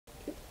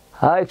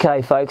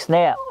Okay folks,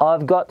 now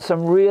I've got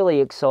some really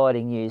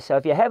exciting news. So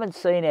if you haven't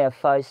seen our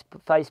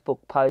Facebook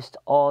post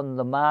on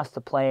the master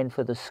plan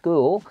for the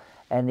school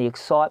and the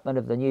excitement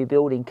of the new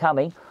building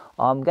coming,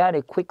 I'm going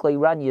to quickly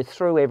run you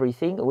through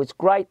everything. It was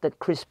great that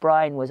Chris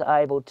Brain was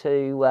able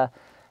to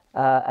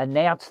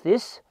announce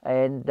this,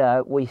 and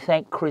we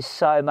thank Chris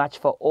so much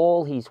for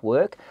all his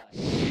work.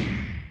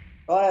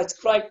 It's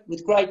great,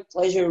 with great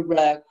pleasure.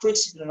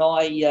 Chris and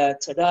I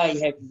today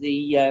have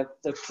the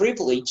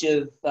privilege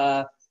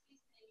of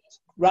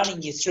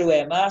running you through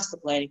our master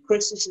plan.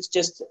 Chris, this is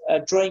just a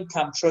dream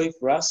come true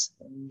for us,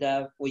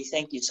 and we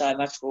thank you so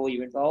much for all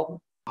your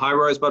involvement. Hi,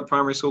 Rosebud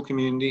Primary School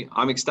community.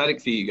 I'm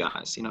ecstatic for you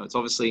guys. You know, it's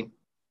obviously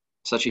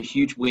such a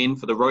huge win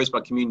for the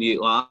Rosebud community at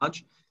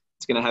large.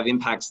 It's going to have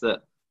impacts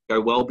that go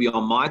well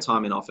beyond my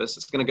time in office.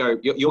 It's going to go,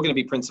 you're going to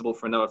be principal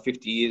for another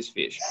 50 years,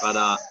 Fish.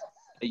 But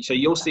so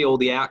you'll see all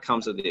the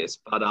outcomes of this.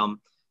 But,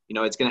 you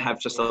know, it's going to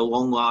have just a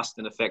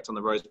long-lasting effect on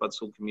the Rosebud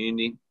School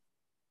community.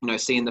 You know,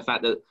 seeing the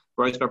fact that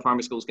Rosebud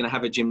Primary School is going to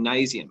have a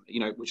gymnasium, you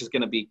know, which is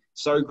going to be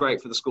so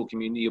great for the school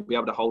community. You'll be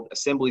able to hold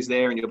assemblies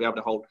there, and you'll be able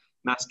to hold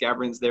mass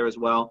gatherings there as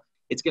well.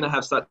 It's going to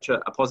have such a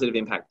positive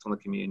impact on the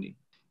community.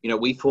 You know,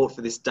 we fought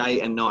for this day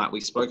and night. We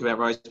spoke about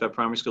Rosebud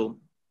Primary School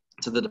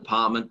to the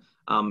department.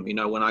 You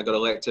know, when I got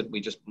elected,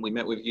 we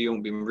met with you,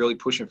 and we've been really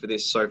pushing for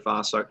this so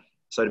far. So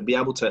to be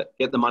able to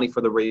get the money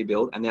for the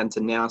rebuild and then to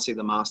now see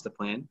the master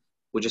plan,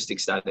 we're just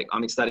ecstatic.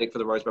 I'm ecstatic for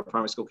the Rosebud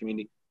Primary School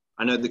community.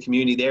 I know the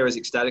community there is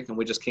ecstatic, and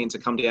we're just keen to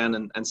come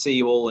down and see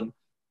you all, and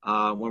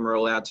when we're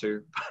allowed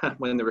to,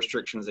 when the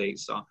restrictions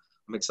ease. So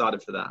I'm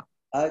excited for that.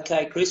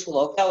 Okay, Chris, well,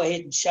 I'll go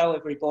ahead and show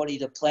everybody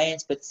the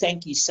plans, but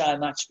thank you so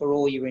much for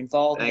all your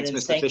involvement.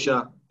 Thanks, Mr.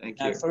 Fisher. Thank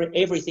you. For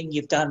everything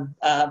you've done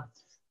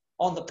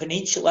on the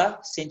peninsula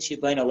since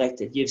you've been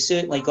elected. You've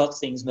certainly got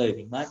things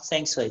moving, mate.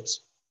 Thanks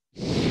heaps.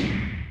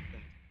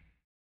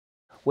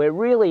 We're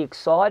really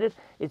excited.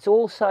 It's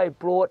also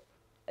brought,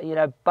 you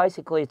know,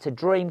 basically it's a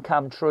dream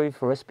come true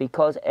for us,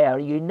 because our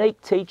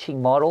unique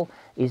teaching model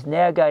is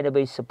now going to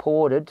be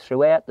supported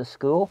throughout the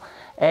school.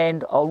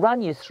 And I'll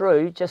run you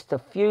through just a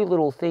few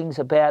little things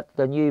about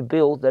the new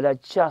build that are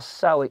just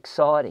so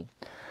exciting.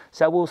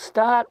 So we'll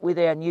start with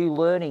our new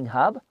learning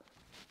hub,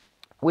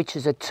 which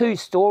is a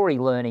 2-story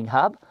learning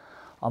hub.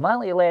 I'm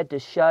only allowed to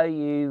show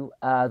you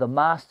the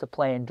master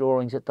plan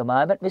drawings at the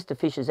moment. Mr.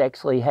 Fisher's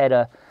actually had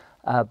a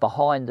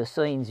behind the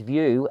scenes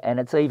view, and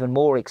it's even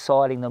more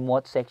exciting than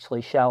what's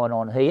actually shown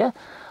on here.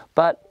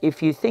 But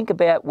if you think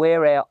about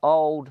where our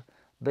old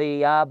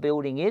BER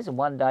building is, and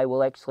one day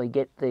we'll actually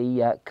get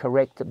the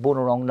correct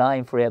Boonwurrung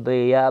name for our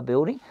BER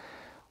building,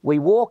 we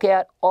walk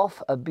out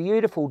off a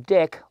beautiful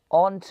deck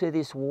onto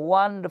this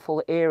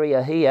wonderful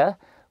area here,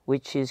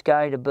 which is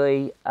going to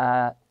be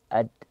a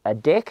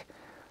deck,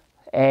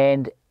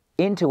 and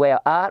into our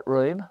art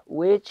room,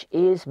 which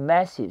is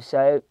massive.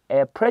 So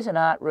our present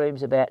art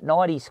room's about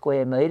 90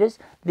 square metres.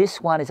 This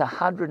one is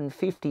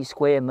 150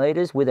 square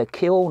metres with a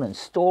kiln and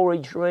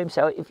storage room.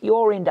 So if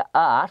you're into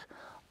art,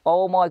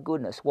 oh my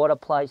goodness, what a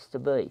place to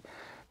be.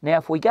 Now,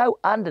 if we go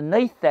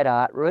underneath that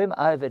art room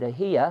over to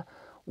here,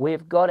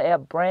 we've got our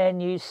brand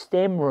new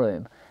STEM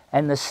room.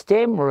 And the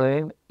STEM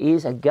room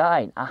is,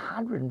 again,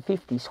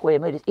 150 square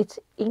metres. It's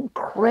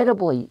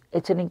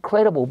an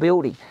incredible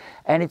building.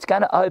 And it's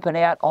going to open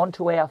out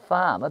onto our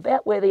farm,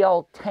 about where the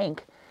old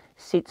tank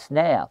sits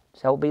now.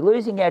 So we'll be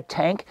losing our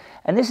tank.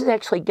 And this is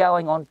actually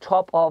going on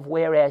top of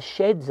where our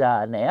sheds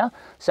are now.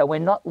 So we're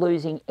not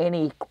losing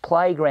any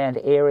playground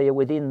area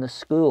within the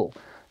school.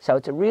 So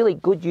it's a really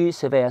good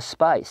use of our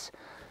space.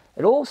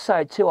 It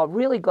also, too, I've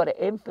really got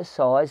to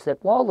emphasise that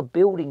while the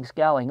building's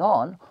going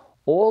on,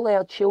 all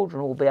our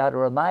children will be able to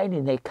remain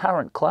in their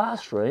current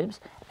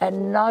classrooms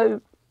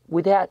and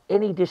without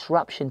any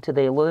disruption to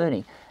their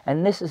learning.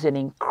 And this is an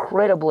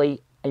incredibly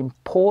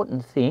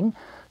important thing,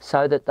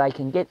 so that they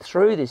can get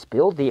through this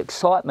build, the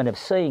excitement of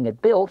seeing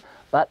it built,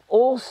 but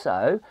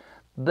also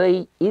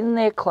be in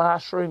their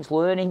classrooms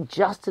learning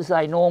just as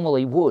they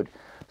normally would.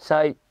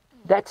 So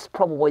that's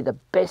probably the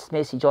best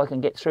message I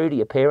can get through to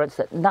your parents,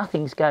 that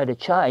nothing's going to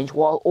change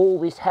while all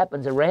this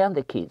happens around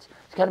the kids.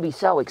 It's going to be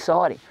so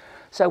exciting.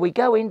 So we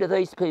go into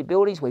these two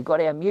buildings, we've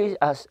got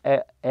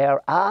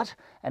our art,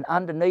 and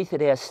underneath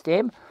it our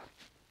STEM.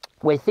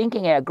 We're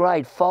thinking our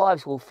grade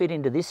 5s will fit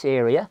into this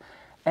area,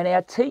 and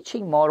our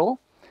teaching model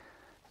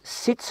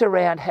sits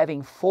around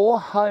having 4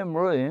 home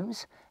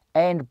rooms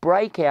and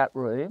breakout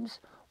rooms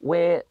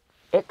where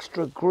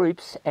extra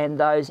groups and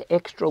those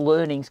extra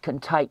learnings can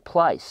take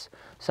place.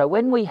 So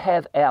when we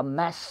have our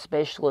maths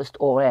specialist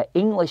or our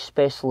English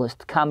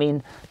specialist come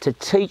in to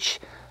teach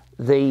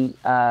the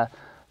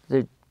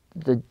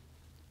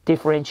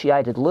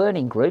differentiated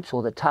learning groups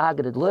or the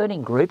targeted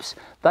learning groups,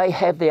 they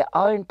have their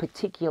own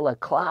particular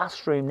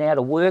classroom now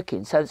to work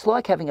in. So it's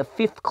like having a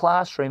 5th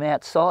classroom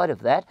outside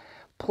of that,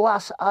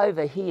 plus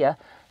over here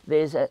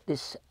there's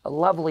this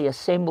lovely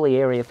assembly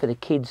area for the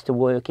kids to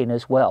work in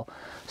as well.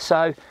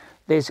 So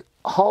there's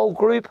whole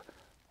group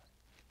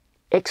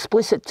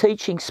explicit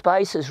teaching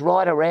spaces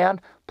right around,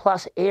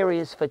 plus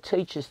areas for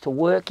teachers to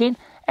work in,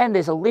 And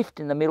there's a lift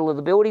in the middle of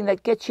the building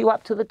that gets you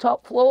up to the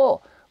top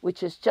floor,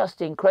 which is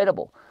just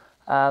incredible.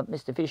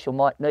 Mr. Fishel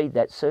might need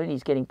that soon.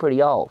 He's getting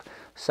pretty old.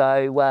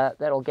 So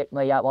that'll get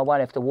me up. I won't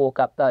have to walk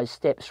up those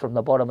steps from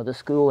the bottom of the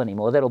school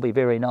anymore. That'll be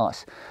very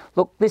nice.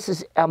 Look, this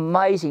is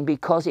amazing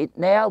because it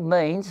now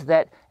means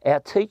that our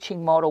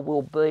teaching model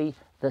will be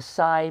the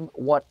same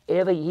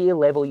whatever year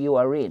level you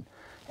are in.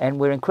 And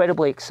we're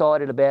incredibly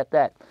excited about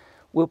that.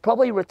 We'll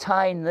probably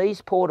retain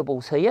these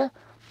portables here,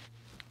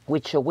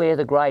 which are where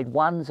the grade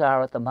 1s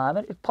are at the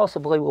moment. It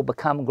possibly will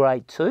become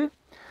grade 2.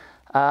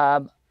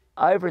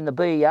 Over in the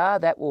BER,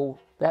 that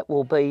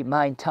will be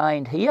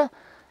maintained here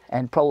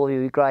and probably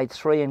be grade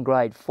 3 and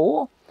grade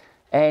 4.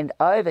 And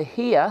over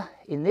here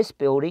in this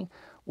building,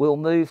 we'll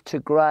move to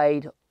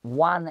grade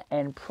 1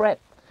 and prep.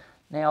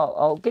 Now,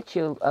 I'll get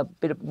you a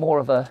bit more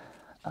of a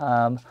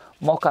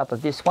mock-up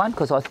of this one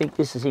because I think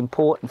this is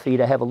important for you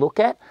to have a look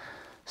at.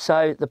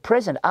 So the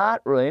present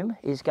art room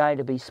is going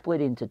to be split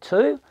into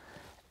 2,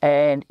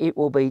 and it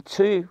will be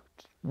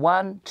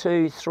 1,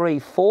 2, 3,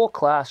 4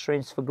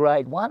 classrooms for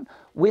grade 1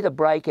 with a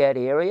breakout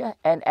area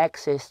and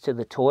access to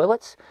the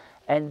toilets.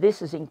 And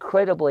this is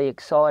incredibly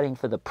exciting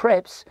for the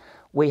preps.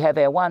 We have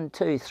our 1,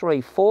 2,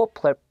 3, 4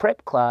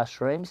 prep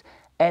classrooms,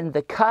 and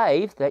the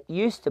cave that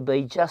used to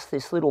be just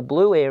this little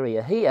blue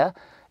area here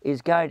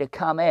is going to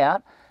come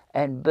out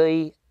and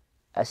be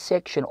a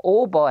section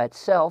all by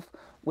itself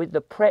with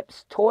the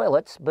preps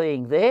toilets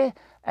being there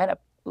and a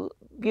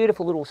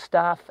beautiful little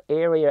staff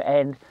area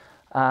and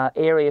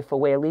area for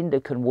where Linda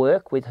can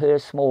work with her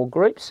small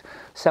groups.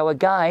 So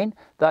again,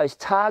 those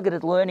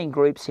targeted learning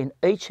groups in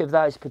each of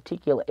those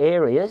particular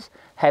areas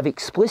have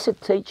explicit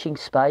teaching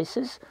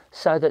spaces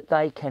so that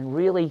they can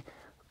really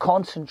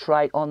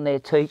concentrate on their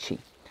teaching.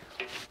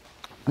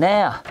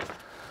 Now,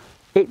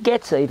 it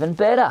gets even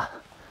better.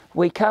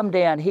 We come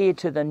down here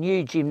to the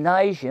new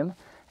gymnasium,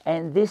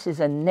 and this is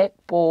a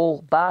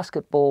netball,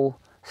 basketball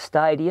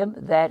stadium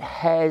that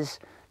has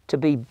to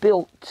be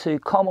built to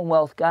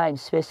Commonwealth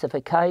Games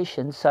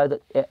specifications so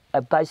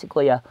that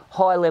basically a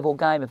high-level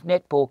game of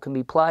netball can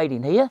be played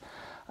in here.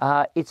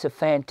 It's a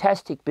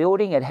fantastic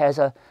building. It has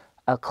a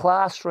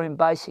classroom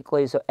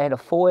basically and a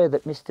foyer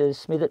that Mr.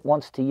 Smithett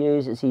wants to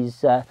use as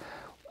his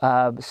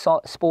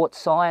sports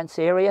science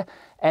area,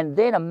 and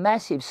then a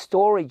massive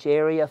storage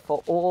area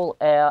for all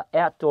our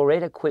outdoor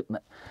ed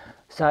equipment.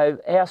 So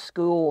our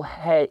school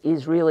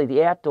is really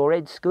the outdoor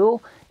ed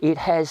school. It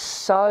has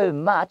so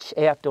much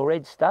outdoor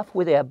ed stuff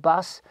with our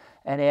bus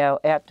and our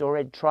outdoor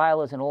ed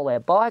trailers and all our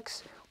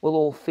bikes will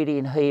all fit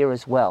in here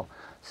as well.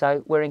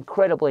 So we're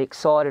incredibly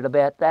excited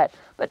about that.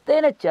 But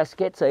then it just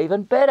gets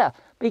even better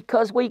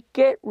because we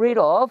get rid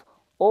of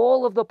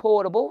all of the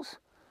portables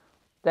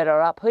that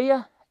are up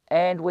here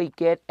and we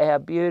get our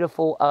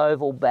beautiful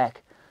oval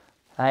back.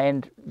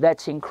 And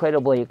that's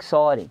incredibly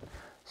exciting.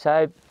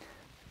 So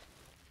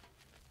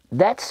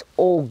that's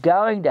all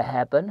going to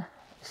happen.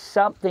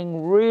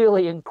 Something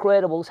really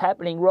incredible is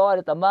happening right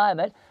at the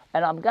moment,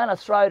 and I'm going to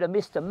throw to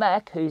Mr.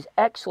 Mack, who's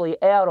actually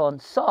out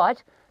on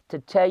site, to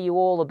tell you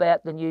all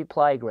about the new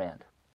playground.